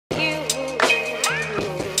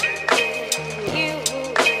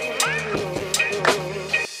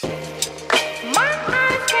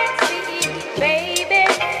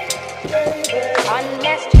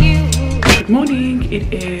Morning,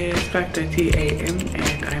 it is 5:30 a.m.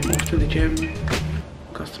 and I'm off to the gym.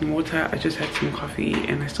 Got some water. I just had some coffee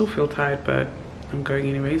and I still feel tired, but I'm going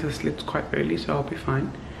anyways. I slept quite early, so I'll be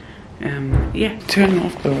fine. Yeah, turn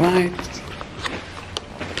off the lights.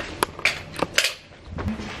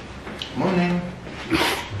 Morning.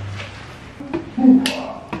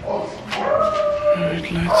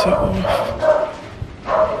 Alright, lights are off.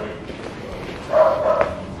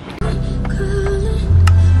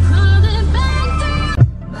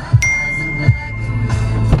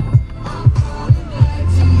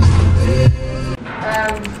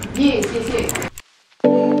 Yes.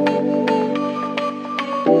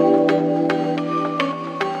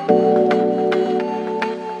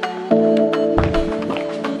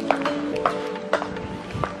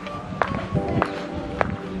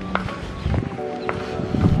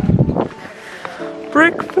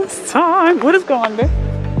 Breakfast time. What is going on there?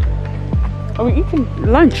 Are we eating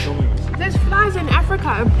lunch? There's flies in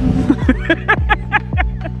Africa.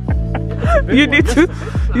 You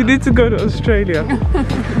need to go to Australia.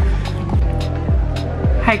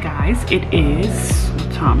 Hi guys, it is,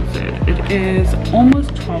 what time is it? It is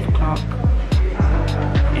almost 12 o'clock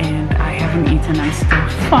and I haven't eaten. I'm still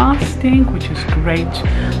fasting, which is great.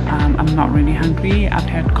 I'm not really hungry. I've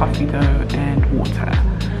had coffee though and water.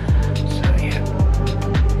 So yeah.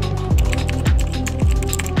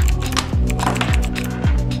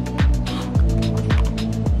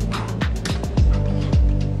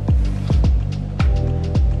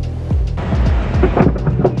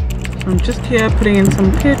 I'm just here putting in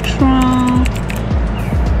some petrol.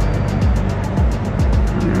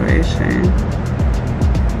 Waiting.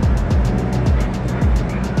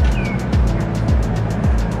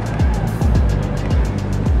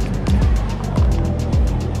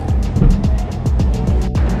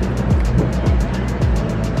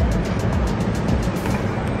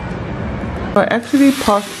 I actually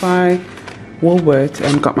passed by Woolworths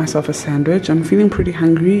and got myself a sandwich. I'm feeling pretty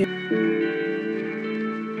hungry.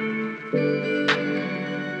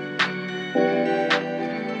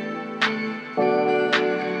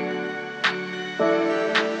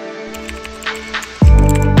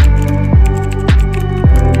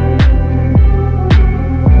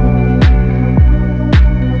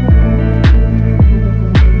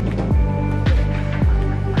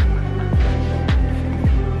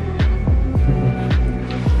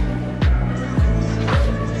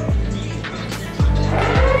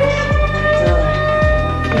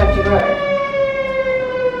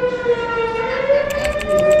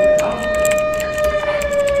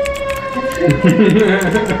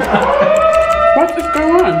 What is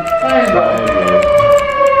going on? Is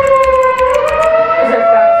that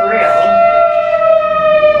for real?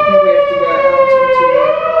 Maybe we have to go out into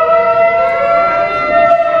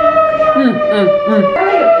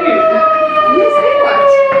You say what?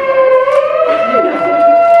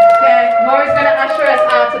 Okay, Maury's gonna usher us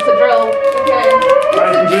out. It's a drill. Okay.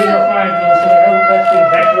 Guys, I'm doing a 5 mil, so I hope that's the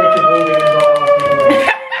evacuated building and not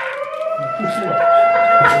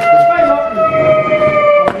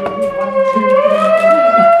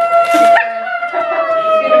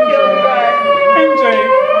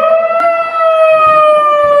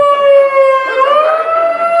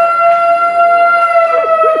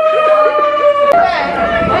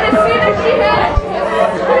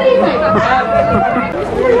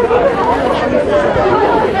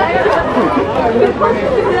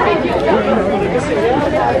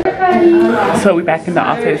So we're back in the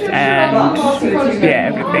office and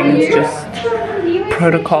yeah, everything's just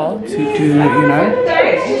protocol to do, you know.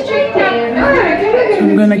 So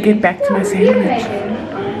I'm gonna get back to my sandwich.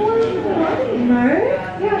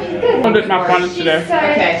 I did my bonnet today.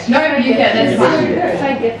 Okay, no, you can, that's fine.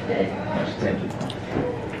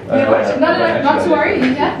 Not to worry,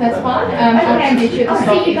 you can, that's fine. I'll get you the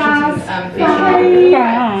stock pictures and Bye.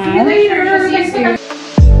 See you later.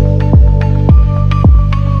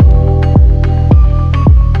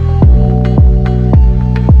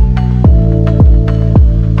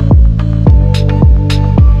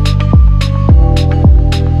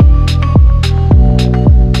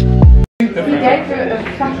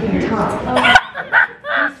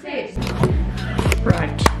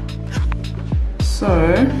 Right. So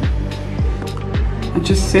I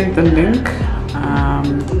just sent the link.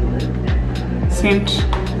 Sent,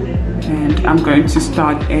 and I'm going to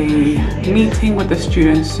start a meeting with the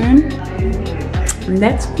students soon. And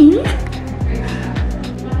that's me.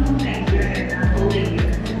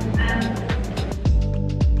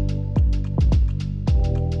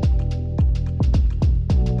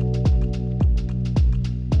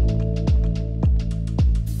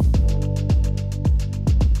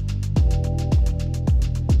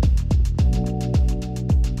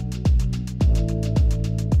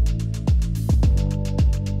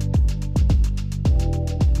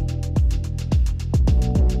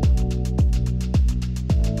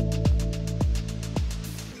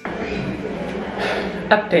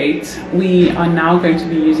 update. We are now going to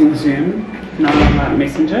be using Zoom, no longer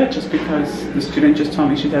Messenger, just because the student just told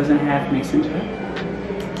me she doesn't have Messenger.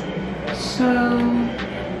 So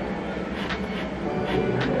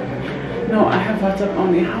no, I have WhatsApp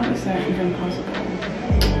only. How is that even possible?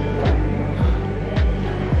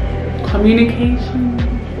 Communication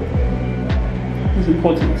is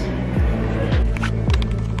important.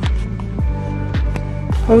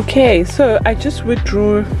 Okay, so I just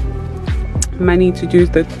withdrew money to do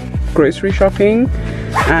the grocery shopping,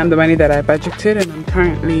 the money that I budgeted, and I'm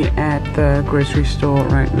currently at the grocery store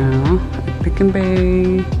right now at Pick n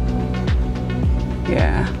Bay.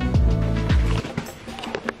 Yeah.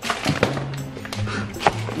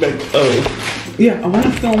 Like, oh yeah, I want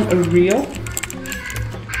to film a reel.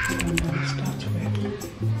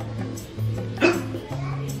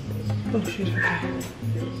 Oh shit, okay.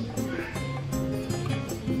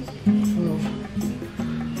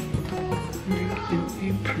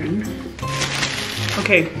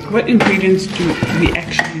 Okay, what ingredients do we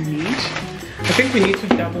actually need? I think we need to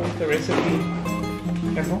double the recipe.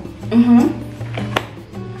 Double? Mm-hmm.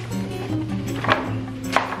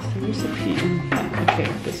 Is the recipe in here? Okay,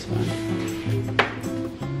 this one.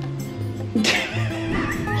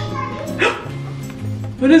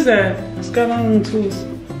 What is that? What's going on with tools?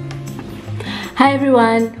 Hi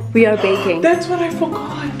everyone, we are baking. That's what I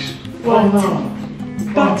forgot. What?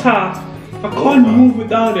 Butter. I can't move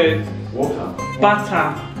without it. Water.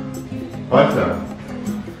 Butter. Butter.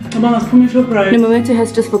 Nomaz, come and right. The Momento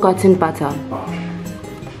has just forgotten butter.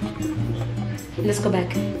 Let's go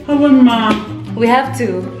back. How about Ma? We have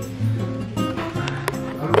to.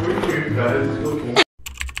 I'm with you guys. Okay.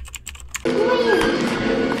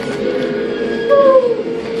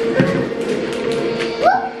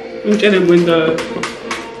 And then when the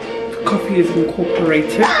coffee is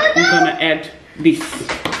incorporated, we're gonna add this.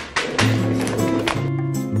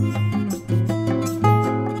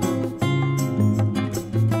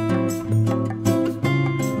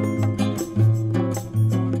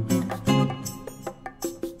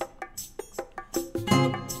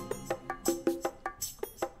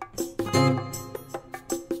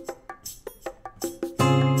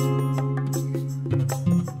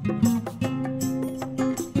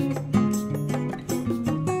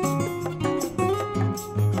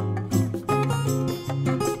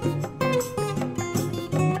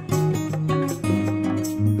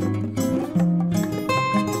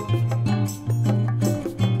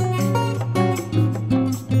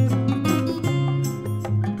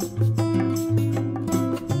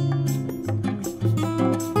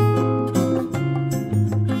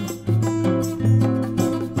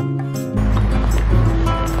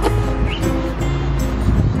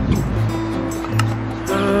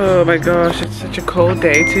 Oh my gosh, it's such a cold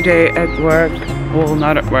day today at work. Well,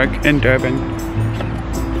 not at work, in Durban.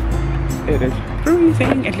 It is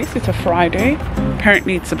freezing. At least it's a Friday.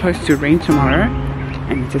 Apparently it's supposed to rain tomorrow.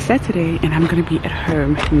 And it's a Saturday and I'm gonna be at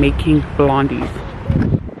home making blondies.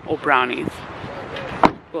 Or brownies.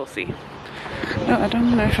 We'll see. No, I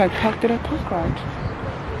don't know if I parked it. I parked right.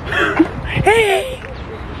 Hey!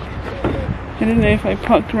 I don't know if I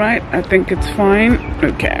parked right. I think it's fine.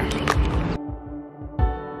 Okay.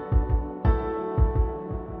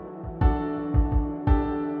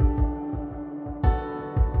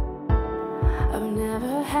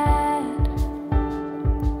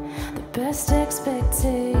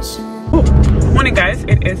 Oh, morning guys,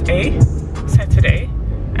 it is a Saturday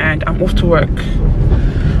and I'm off to work.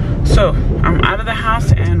 So I'm out of the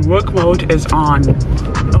house and work mode is on.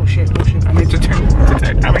 Oh shit, I need to turn.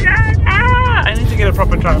 Oh my god, I need to get a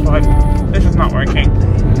proper tripod. This is not working.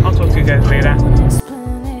 I'll talk to you guys later.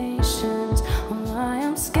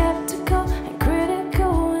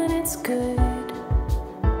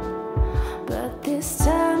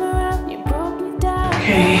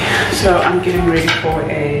 Okay, so I'm getting ready for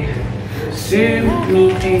a Zoom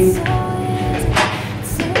meeting.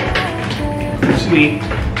 Actually,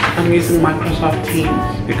 I'm using Microsoft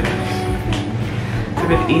Teams because it's a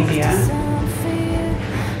bit easier.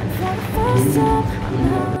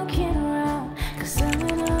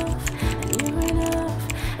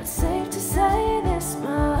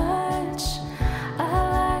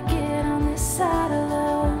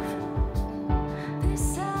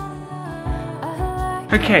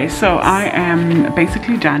 Okay, so I am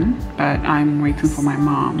basically done, but I'm waiting for my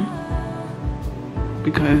mom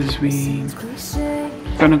because we're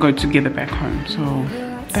gonna go together back home. So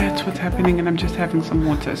that's what's happening, and I'm just having some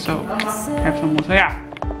water. So have some water, yeah.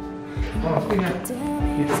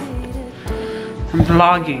 Yes. I'm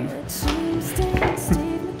vlogging.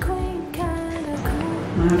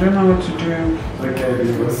 don't know what to do.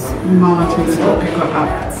 Mama told us to pick her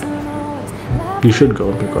up. You should go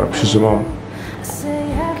and pick her up. She's your mom.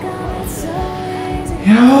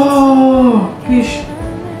 Yo, fish.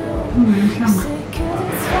 Come.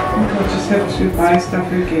 I'll just have to buy stuff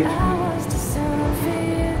again.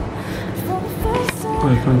 Oh,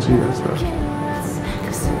 you can't see that stuff.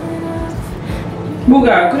 Muga,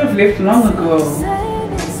 I could have left long ago.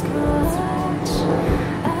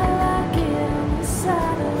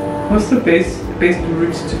 What's the best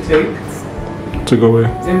route to take? To go where?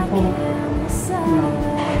 Simple. No.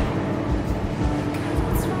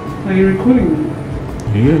 Are you recording me?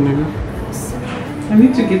 Yeah, nigga. I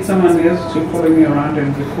need to get someone else to follow me around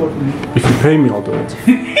and record me. If you pay me, I'll do it.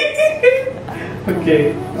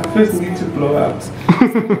 Okay, I first need to blow up.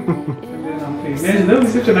 And then I'll pay. Man, that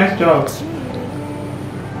was such a nice job.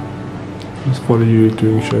 Just follow you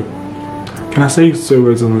doing shit. Can I say swear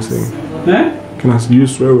words on this thing? Huh? Can I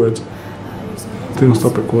use swear words? Then I'll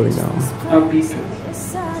stop recording now. I'll beep it.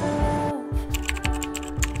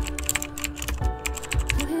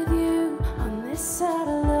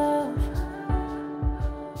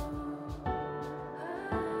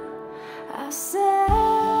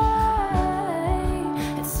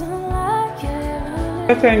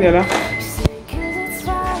 That's Angela.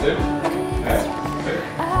 Sit.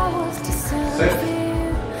 Sit.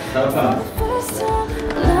 Sit.